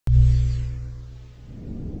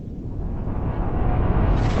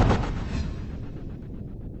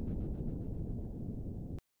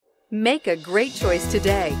Make a great choice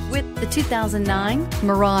today with the 2009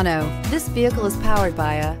 Murano. This vehicle is powered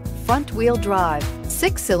by a front-wheel drive,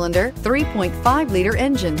 6-cylinder, 3.5-liter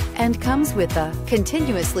engine, and comes with a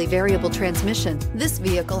continuously variable transmission. This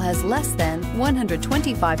vehicle has less than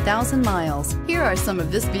 125,000 miles. Here are some of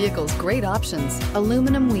this vehicle's great options: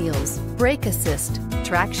 aluminum wheels, brake assist,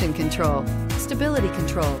 traction control, stability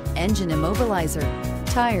control, engine immobilizer,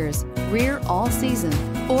 tires, rear all-season,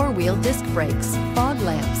 4-wheel disc brakes, fog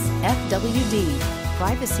lamps, FWD,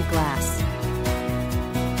 privacy glass.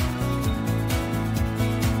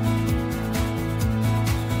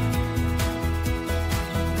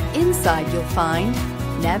 Inside you'll find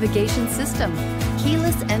navigation system,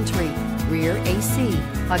 keyless entry, rear AC,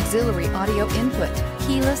 auxiliary audio input,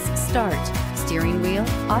 keyless start, steering wheel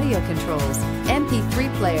audio controls,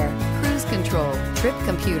 MP3 player, cruise control, trip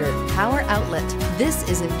computer, power outlet. This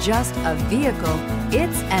isn't just a vehicle,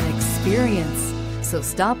 it's an experience. So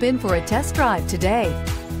stop in for a test drive today.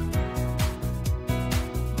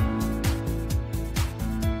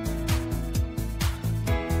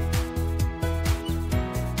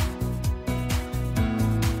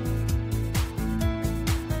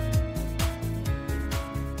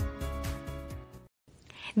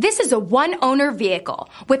 This is a one-owner vehicle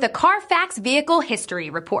with a Carfax Vehicle History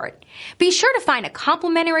Report. Be sure to find a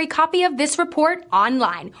complimentary copy of this report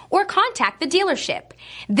online or contact the dealership.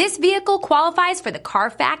 This vehicle qualifies for the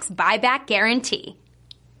Carfax Buyback Guarantee.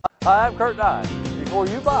 Hi, I'm Kurt Nye. Before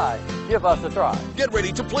you buy, give us a try. Get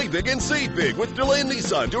ready to play big and save big with DeLand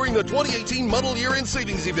Nissan during the 2018 Model Year End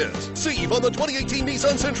Savings Event. Save on the 2018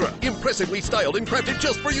 Nissan Sentra, impressively styled and crafted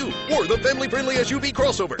just for you. Or the family-friendly SUV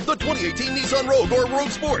crossover, the 2018 Nissan Rogue or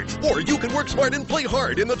Rogue Sport. Or you can work smart and play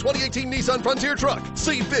hard in the 2018 Nissan Frontier truck.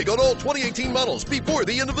 Save big on all 2018 models before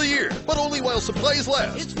the end of the year, but only while supplies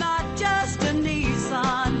last. It's not just